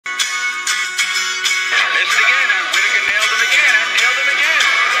Missed again, and Whittaker nailed him again, and nailed him again.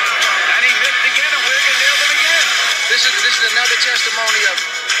 And he missed again, and Whittaker nailed him again. This is another testimony of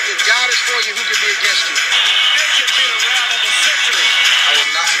if God is for you, who can be against you? This should be the round of the century. I was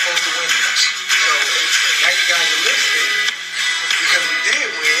not supposed to win this. So now you guys are listening because we did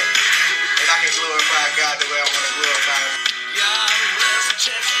win, and I can glorify God the way I want to glorify Him. God bless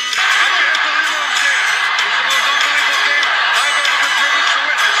Texas. I can't believe what I'm saying. It's the most unbelievable game I've ever been privileged to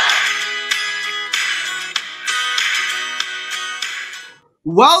witness.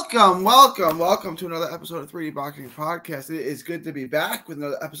 Welcome to another episode of 3D Boxing Podcast. It is good to be back with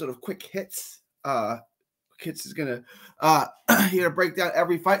another episode of Quick Hits. Hits is gonna here to break down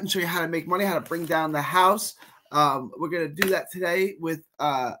every fight and show you how to make money, how to bring down the house. We're gonna do that today with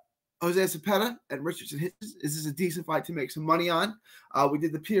Jose Zepeda and Richardson Hitchins. This is a decent fight to make some money on. We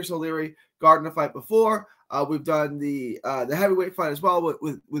did the Pierce O'Leary Gardner fight before. We've done the heavyweight fight as well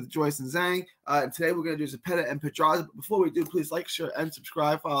with Joyce and Zhang. And today we're going to do Zepeda and Pedraza. But before we do, please like, share, and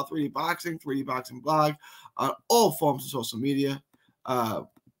subscribe. Follow 3D Boxing, 3D Boxing Blog on all forms of social media. The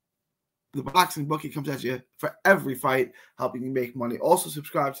Boxing Bookie comes at you for every fight, helping you make money. Also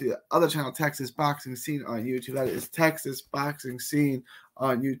subscribe to the other channel, Texas Boxing Scene on YouTube. That is Texas Boxing Scene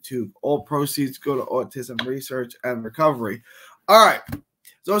on YouTube. All proceeds go to autism research and recovery. All right.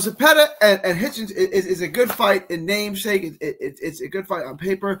 So Zepeda and Hitchins is a good fight in namesake. It's a good fight on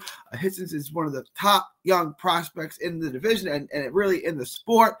paper. Hitchins is one of the top young prospects in the division and really in the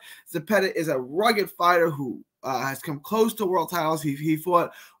sport. Zepeda is a rugged fighter who has come close to world titles. He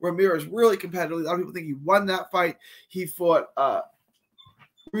fought Ramirez really competitively. A lot of people think he won that fight. He fought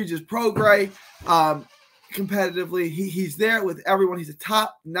Regis Prograis competitively. He's there with everyone. He's a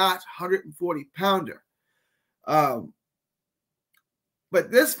top-notch 140-pounder. But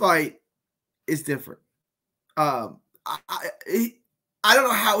this fight is different. I don't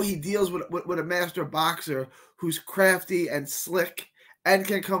know how he deals with a master boxer who's crafty and slick and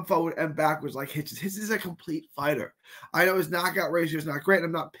can come forward and backwards like Hitchins. Hitchins is a complete fighter. I know his knockout ratio is not great.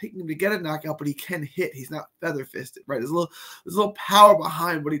 I'm not picking him to get a knockout, but he can hit. He's not feather-fisted, right? There's a little power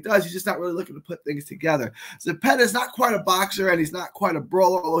behind what he does. He's just not really looking to put things together. Zepeda is not quite a boxer, and he's not quite a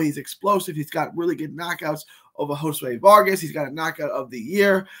brawler, although he's explosive. He's got really good knockouts over Josue Vargas. He's got a knockout of the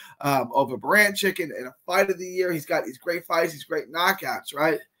year over Baranchik in a fight of the year. He's got these great fights, these great knockouts,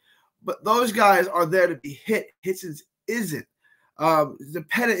 right? But those guys are there to be hit. Hitchins isn't.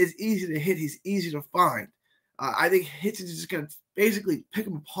 Zepeda is easy to hit. He's easy to find. I think Hitchins is just going to basically pick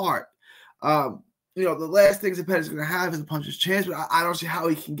him apart. The last thing Zepeda is going to have is a puncher's chance, but I don't see how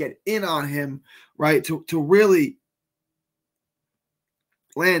he can get in on him, right, to really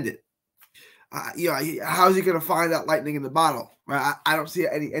land it. How is he going to find that lightning in the bottle? Right? I don't see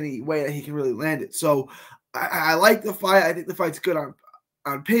any way that he can really land it. So I like the fight. I think the fight's good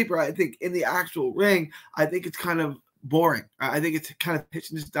on paper. I think in the actual ring, I think it's kind of boring. I think it's kind of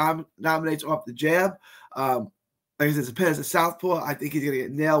Hitchins dominates off the jab. Like I said, Zepeda's a southpaw. I think he's going to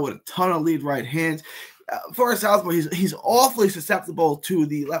get nailed with a ton of lead right hands. For a southpaw, he's awfully susceptible to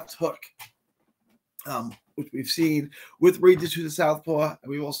the left hook, which we've seen with Regis, who's a southpaw, and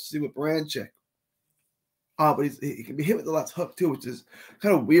we've also seen with Baranchik. But he can be hit with the left hook too, which is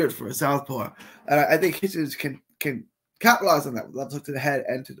kind of weird for a southpaw. And I think Hitchins can capitalize on that left hook to the head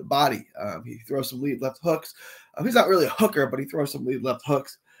and to the body. He throws some lead left hooks. He's not really a hooker, but he throws some lead left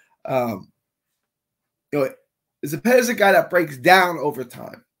hooks. Zepeda's a guy that breaks down over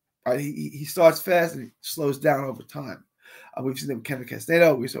time. Right? He starts fast and he slows down over time. We've seen it with Kevin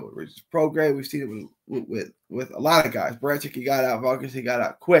Castaneda. We saw it with Regis Prograis. We've seen it with a lot of guys. Baranchik, he got out. Vargas, he got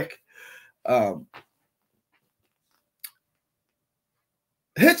out quick.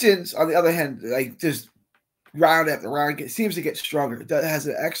 Hitchins, on the other hand, like just round after round, seems to get stronger. Has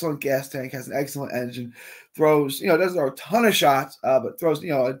an excellent gas tank, has an excellent engine, throws, doesn't throw a ton of shots, but throws,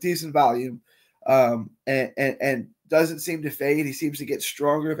 a decent volume, and doesn't seem to fade. He seems to get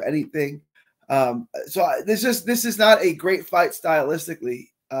stronger, if anything. So this is not a great fight stylistically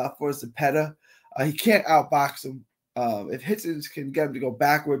for Zepeda. He can't outbox him. If Hitchins can get him to go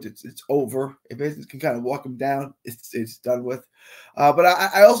backwards, it's over. If Hitchins can kind of walk him down, it's done with. But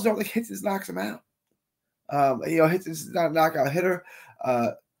I also don't think Hitchins knocks him out. Hitchins is not a knockout hitter.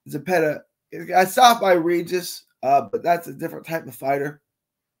 Zepeda got stopped by Regis, but that's a different type of fighter.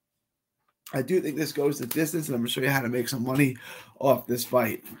 I do think this goes the distance, and I'm going to show you how to make some money off this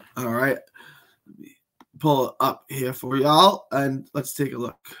fight. All right. Let me pull it up here for y'all, and let's take a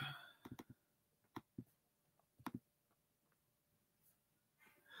look.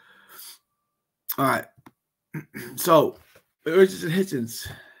 All right. So, Richardson Hitchins,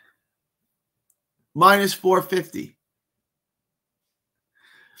 minus 450.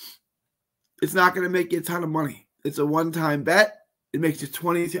 It's not going to make you a ton of money. It's a one-time bet. It makes you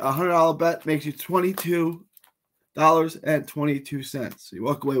 $100 bet makes you $22.22. So you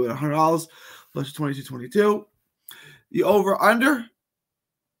walk away with $100 plus $22.22. The over/under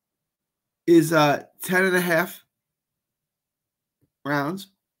is 10.5 rounds.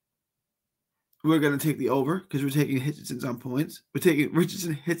 We're going to take the over because we're taking Hitchins on points. We're taking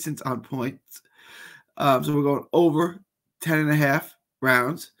Richardson Hitchins on points. So we're going over 10.5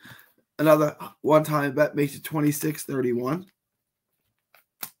 rounds. Another one-time bet makes it $26.31.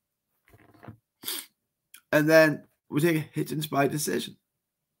 And then we're taking Hitchins by decision,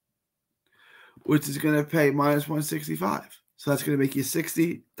 which is going to pay minus 165. So that's going to make you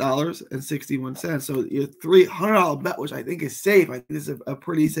 $60.61. So your $300 bet, which I think is safe, I think this is a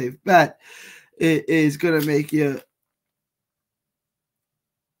pretty safe bet, it is going to make you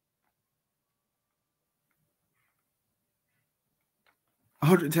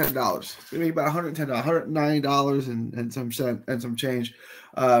 $110. It's going to make about $110, $109 and some change.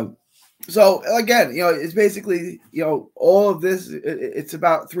 So again, it's basically, all of this, it's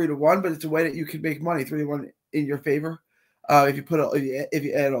about 3-to-1, but it's a way that you can make money 3-to-1 in your favor. If you add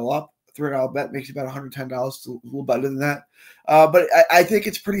it all up, $300 bet makes you about $110. It's a little better than that. But I think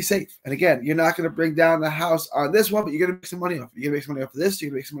it's pretty safe. And again, you're not going to bring down the house on this one, but you're going to make some money off it. You're going to make some money off of this.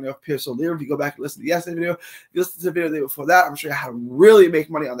 You're going to make some money off Pierce O'Leary. If you go back and listen to yesterday's video, if you listen to the video before that, I'm sure how to really make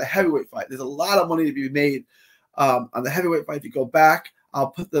money on the heavyweight fight. There's a lot of money to be made on the heavyweight fight. If you go back, I'll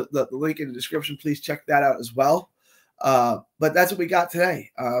put the link in the description. Please check that out as well. But that's what we got today.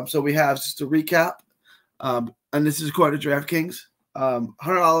 So we have, just to recap, and this is according to DraftKings,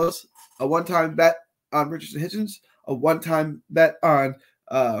 $100, a one-time bet on Richardson Hitchins, a one-time bet on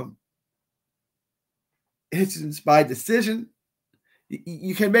Hitchins by decision.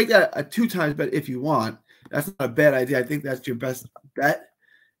 You can make that a 2-time bet if you want. That's not a bad idea. I think that's your best bet.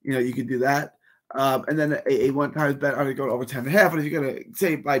 You can do that. And then a one-time bet on it going over 10.5. But if you're going to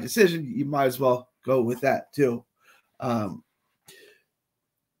say by decision, you might as well go with that too.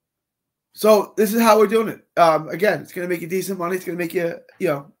 So this is how we're doing it. Again, it's going to make you decent money. It's going to make you,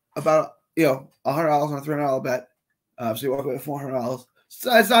 about $100 on a $300 bet. So you walk away with $400.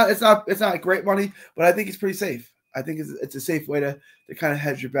 So it's not great money, but I think it's pretty safe. I think it's a safe way to kind of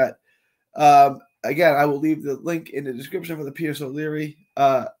hedge your bet. Again, I will leave the link in the description for the Pierce O'Leary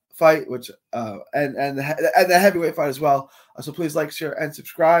fight, which and the heavyweight fight as well. So please like, share, and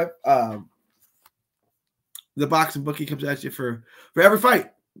subscribe. The boxing bookie comes at you for every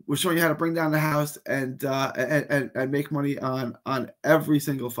fight. We're showing you how to bring down the house and make money on every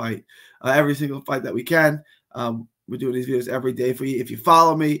single fight that we can. We're doing these videos every day for you. If you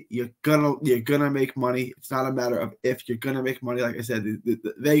follow me, you're gonna make money. It's not a matter of if, you're gonna make money. Like I said,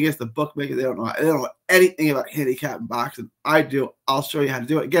 the Vegas, the bookmakers, they don't know anything about handicap and boxing. I do. I'll show you how to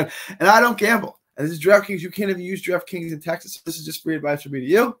do it again. And I don't gamble. And this is DraftKings. You can't even use DraftKings in Texas. So this is just free advice from me to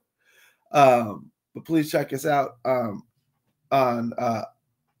you. But please check us out on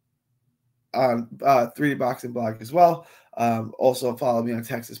 3D Boxing Blog as well. Also follow me on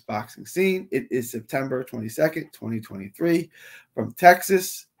Texas Boxing Scene. It is September 22nd, 2023. From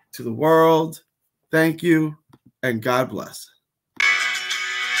Texas to the world, thank you and God bless.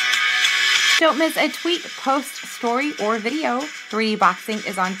 Don't miss a tweet, post, story, or video. 3D Boxing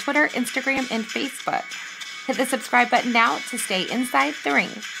is on Twitter, Instagram, and Facebook. Hit the subscribe button now to stay inside the ring.